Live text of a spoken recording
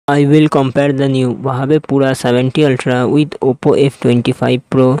I will compare the new Huawei Pura 70 Ultra with Oppo F25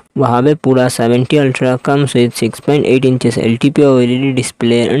 Pro. Huawei Pura 70 Ultra comes with 6.8 inches LTP OLED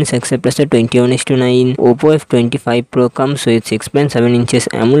display and success ratio 21:9. Oppo F25 Pro comes with 6.7 inches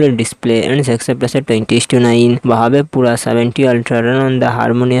AMOLED display and success ratio 20:9. Huawei Pura 70 Ultra run on the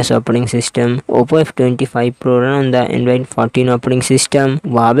Harmonious operating system. Oppo F25 Pro run on the Android 14 operating system.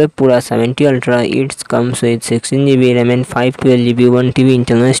 Huawei Pura 70 Ultra it comes with 16GB RAM and 512GB 1TB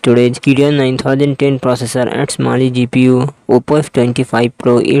internal storage, Kirin 9010 processor and Mali GPU. Oppo F25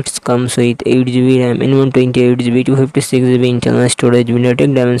 Pro it comes with 8GB RAM and 128GB 256GB internal storage,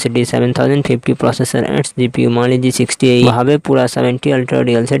 MediaTek Dimensity 7050 processor and GPU, Mali G68. Huawei Pura 70 Ultra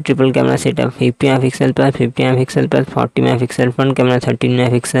real set triple camera setup, 50MP plus 50MP plus 40MP front camera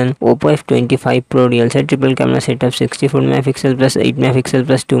 13MP. Oppo F25 Pro real set triple camera setup, 64MP plus 8MP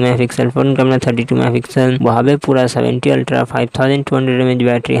plus 2MP front camera 32MP. Huawei Pura 70 Ultra 5200 mAh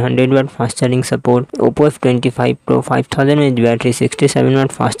battery, 100W fast charging support. Oppo F25 Pro 5000 mAh battery,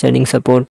 67W fast charging support.